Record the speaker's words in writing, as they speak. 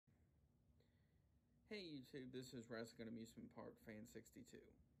Hey YouTube, this is Raskin Amusement Park Fan 62.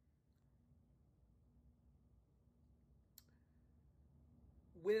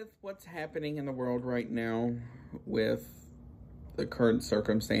 With what's happening in the world right now, with the current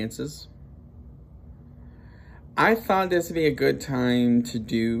circumstances, I thought this would be a good time to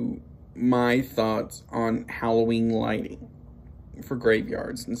do my thoughts on Halloween lighting for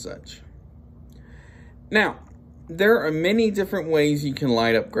graveyards and such. Now, there are many different ways you can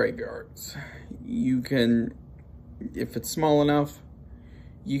light up graveyards. You can, if it's small enough,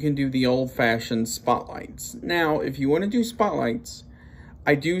 you can do the old-fashioned spotlights. Now, if you want to do spotlights,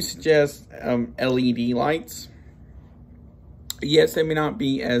 I do suggest LED lights. Yes, they may not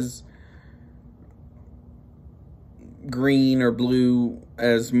be as green or blue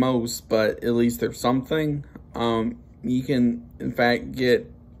as most, but at least they're something. You can, in fact, get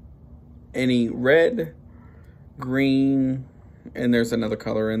any red, green, and there's another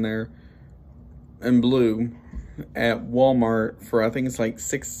color in there, and blue at Walmart for, I think it's like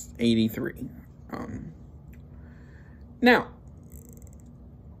 $6.83. Now,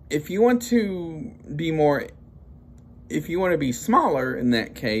 if you want to be more, if you want to be smaller in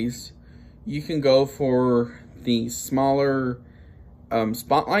that case, you can go for the smaller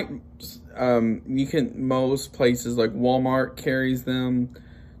spotlight. You can, most places like Walmart carries them.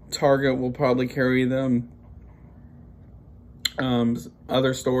 Target will probably carry them.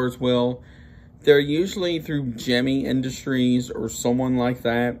 Other stores will. They're usually through Jemmy Industries or someone like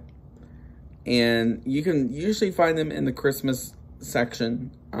that. And you can usually find them in the Christmas section.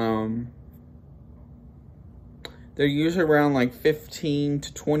 They're usually around like $15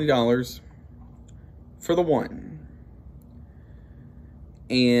 to $20 for the one.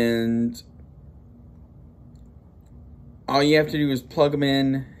 And all you have to do is plug them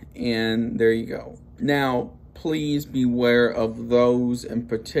in, and there you go. Now, please beware of those in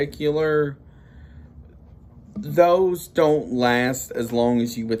particular. Those don't last as long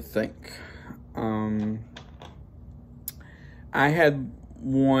as you would think. I had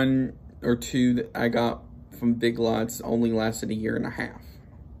one or two that I got from Big Lots, only lasted a year and a half.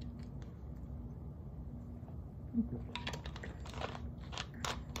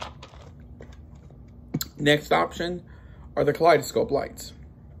 Next option are the kaleidoscope lights.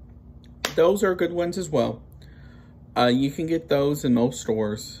 Those are good ones as well. You can get those in most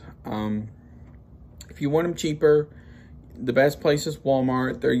stores. If you want them cheaper, the best place is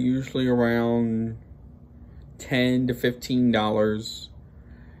Walmart. They're usually around $10 to $15.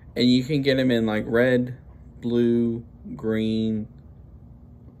 And you can get them in like red, blue, green,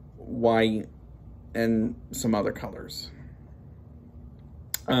 white, and some other colors.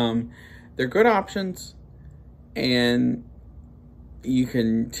 They're good options, and you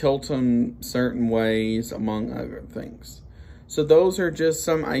can tilt them certain ways, among other things. So those are just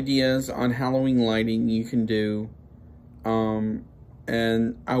some ideas on Halloween lighting you can do.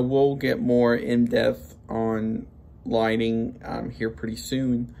 And I will get more in-depth on lighting here pretty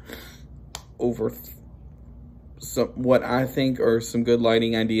soon over what I think are some good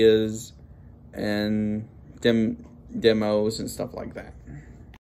lighting ideas and demos and stuff like that.